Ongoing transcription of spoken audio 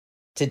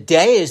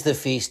Today is the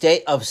feast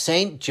day of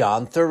St.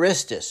 John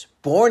Theristus.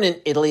 Born in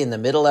Italy in the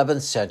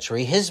mid-11th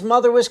century, his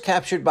mother was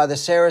captured by the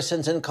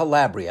Saracens in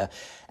Calabria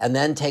and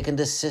then taken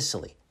to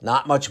Sicily.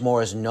 Not much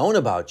more is known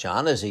about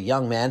John as a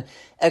young man,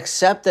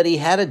 except that he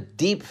had a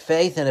deep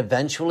faith and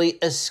eventually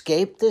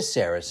escaped the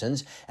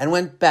Saracens and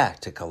went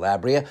back to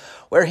Calabria,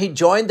 where he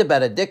joined the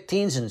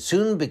Benedictines and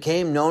soon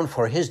became known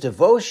for his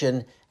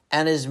devotion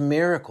and his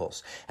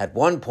miracles. At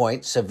one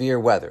point, severe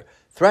weather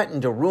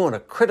threatened to ruin a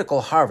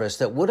critical harvest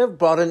that would have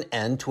brought an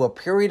end to a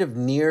period of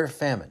near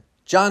famine.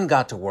 John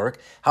got to work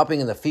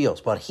helping in the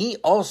fields, but he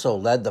also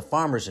led the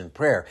farmers in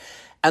prayer.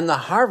 And the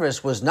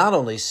harvest was not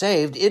only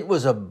saved, it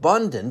was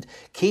abundant,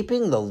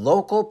 keeping the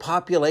local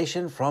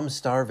population from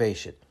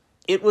starvation.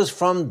 It was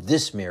from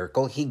this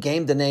miracle he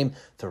gained the name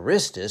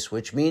Theristus,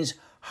 which means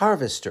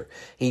harvester.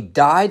 He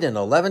died in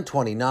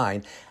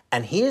 1129,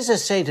 and he is a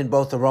saint in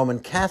both the Roman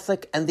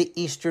Catholic and the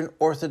Eastern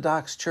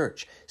Orthodox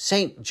Church.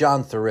 St.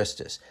 John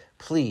Theristus.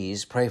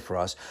 Please pray for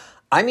us.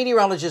 I'm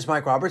meteorologist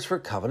Mike Roberts for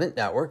Covenant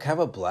Network. Have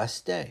a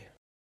blessed day.